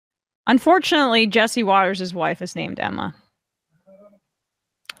Unfortunately, Jesse Waters' wife is named Emma.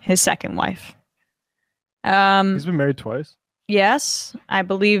 His second wife. He's been married twice? Yes, I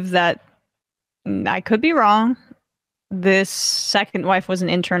believe that. I could be wrong. This second wife was an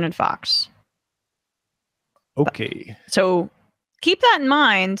intern at Fox. Okay. So keep that in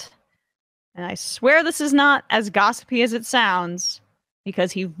mind. And I swear this is not as gossipy as it sounds,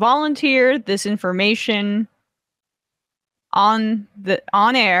 because he volunteered this information on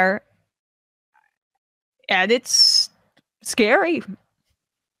air, and it's scary.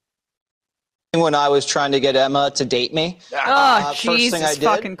 When I was trying to get Emma to date me, Jesus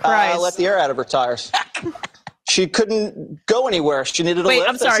fucking Christ. I let the air out of her tires. She couldn't go anywhere. She needed a lift.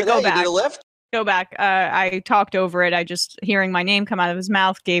 I'm sorry, go back. You need a lift? Go back. I talked over it. Hearing my name come out of his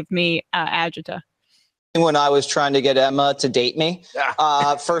mouth gave me agita. When I was trying to get Emma to date me,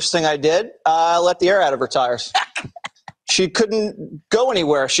 first thing I did, I let the air out of her tires. She couldn't go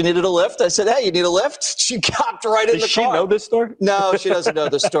anywhere. She needed a lift. I said, hey, you need a lift? She hopped right in the car. Does she know this story? No, she doesn't know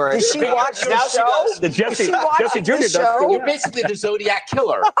the story. Does she watch your show? The Jesse Jr. does. You're basically the Zodiac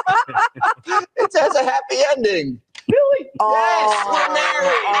Killer. It has a happy ending. Really? Yes, we're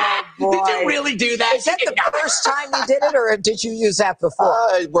married. Did you really do that? Is that the first time you did it, or did you use that before?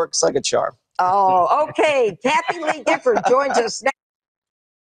 It works like a charm. Oh, okay. Kathy Lee Gifford joins us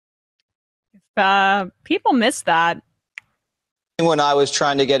next. People miss that. When I was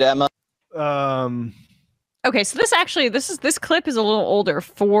trying to get Emma. Okay, so this clip is a little older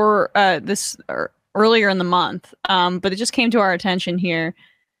for earlier in the month, but it just came to our attention here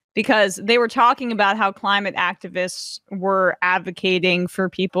because they were talking about how climate activists were advocating for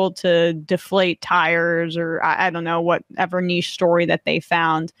people to deflate tires, or I don't know, whatever niche story that they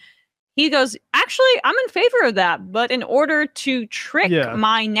found. He goes, actually, I'm in favor of that. But in order to trick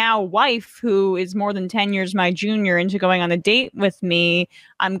my now wife, who is more than 10 years my junior, into going on a date with me,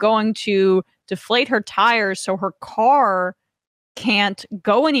 I'm going to deflate her tires so her car can't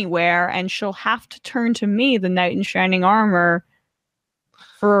go anywhere, and she'll have to turn to me, the knight in shining armor,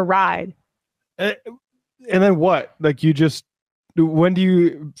 for a ride. And then what? Like, when do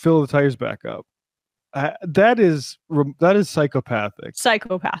you fill the tires back up? That is psychopathic.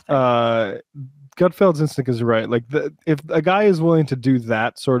 Gutfeld's instinct is right. Like, if a guy is willing to do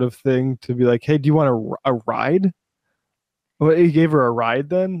that sort of thing, to be like, hey, do you want a ride? Well, he gave her a ride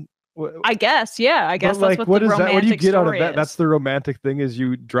then? I guess, yeah. I guess that's what the romantic that? What do you get out of that? Is. That's the romantic thing, is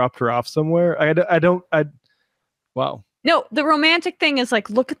you dropped her off somewhere? Wow. No, the romantic thing is like,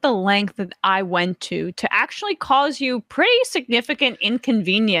 look at the length that I went to actually cause you pretty significant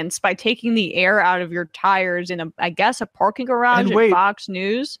inconvenience by taking the air out of your tires in a parking garage at Fox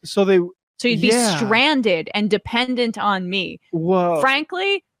News. So you'd be stranded and dependent on me. Whoa.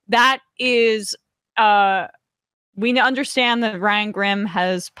 Frankly, that is, we understand that Ryan Grimm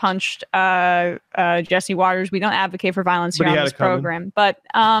has punched Jesse Waters. We don't advocate for violence here on this program, but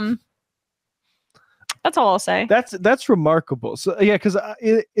that's all I'll say. That's remarkable. So yeah, because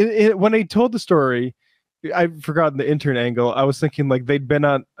when they told the story, I've forgotten the intern angle. I was thinking like they'd been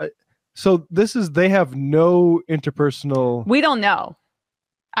on. So they have no interpersonal. We don't know.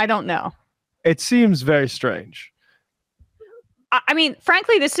 I don't know. It seems very strange. I mean,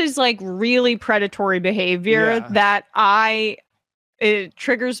 frankly, this is like really predatory behavior that it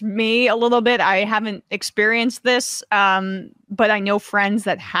triggers me a little bit. I haven't experienced this, but I know friends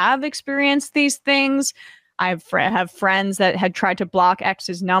that have experienced these things. I have friends that had tried to block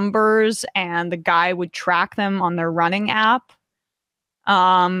ex's numbers, and the guy would track them on their running app,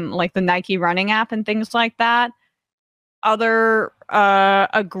 like the Nike running app and things like that. Other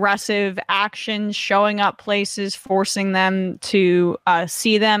aggressive actions, showing up places, forcing them to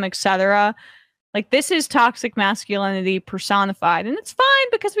see them, etc. Like, this is toxic masculinity personified, and it's fine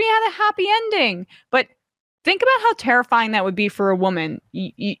because we had a happy ending. But think about how terrifying that would be for a woman.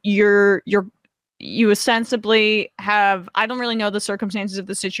 You ostensibly have, I don't really know the circumstances of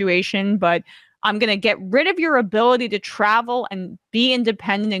the situation, but I'm going to get rid of your ability to travel and be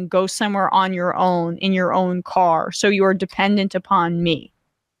independent and go somewhere on your own in your own car. So you are dependent upon me.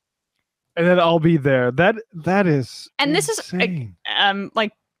 And then I'll be there. That is and insane.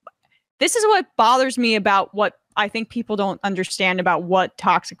 This is what bothers me about what I think people don't understand about what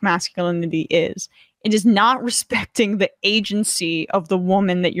toxic masculinity is. It is not respecting the agency of the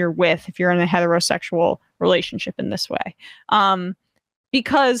woman that you're with if you're in a heterosexual relationship in this way.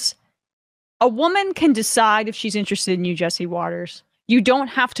 Because a woman can decide if she's interested in you, Jesse Waters. You don't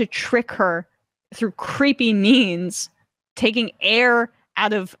have to trick her through creepy means, taking air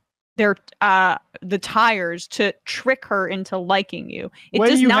out of the tires to trick her into liking you. It when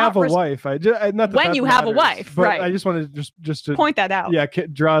does you not have a wife, not that when that you have a matters, wife, but right. I just wanted just to point that out. Yeah,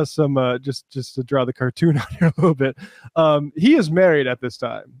 draw some just to draw the cartoon out here a little bit. He is married at this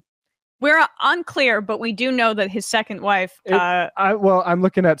time. We're unclear, but we do know that his second wife. I'm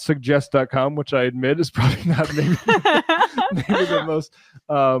looking at suggest.com, which I admit is probably not maybe the most.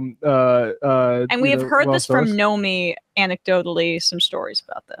 And we have heard this from Nomi anecdotally, some stories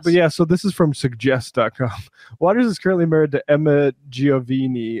about this. But yeah, so this is from suggest.com. Waters is currently married to Emma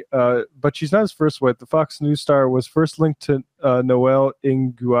Giovini, but she's not his first wife. The Fox News star was first linked to Noel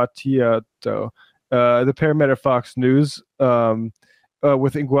Inguatiato, the paramedic at Fox News.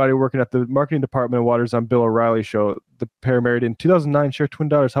 With Inguati working at the marketing department of Waters on Bill O'Reilly's show. The pair married in 2009, shared twin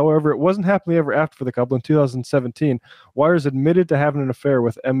daughters. However, it wasn't happily ever after for the couple. In 2017, Waters admitted to having an affair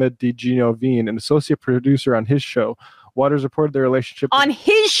with Emma DiGiovine, an associate producer on his show. Waters reported their relationship on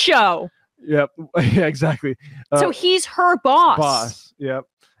his show. Yep, yeah, exactly. So he's her boss. Boss, yep.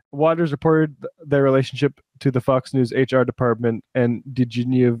 Waters reported their relationship to the Fox News HR department, and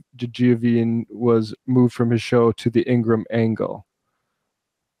DiGiovine was moved from his show to the Ingram angle.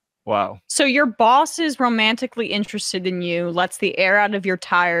 Wow. So your boss is romantically interested in you, lets the air out of your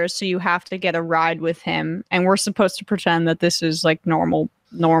tires, so you have to get a ride with him, and we're supposed to pretend that this is like normal.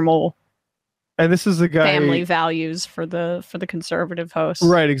 And this is the guy family values for the conservative host.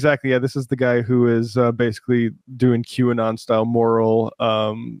 Right, exactly. Yeah, this is the guy who is basically doing QAnon style moral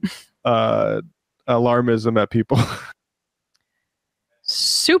alarmism at people.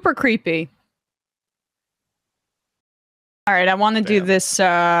 Super creepy. All right, I want to do this.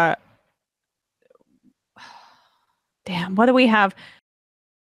 Damn, what do we have?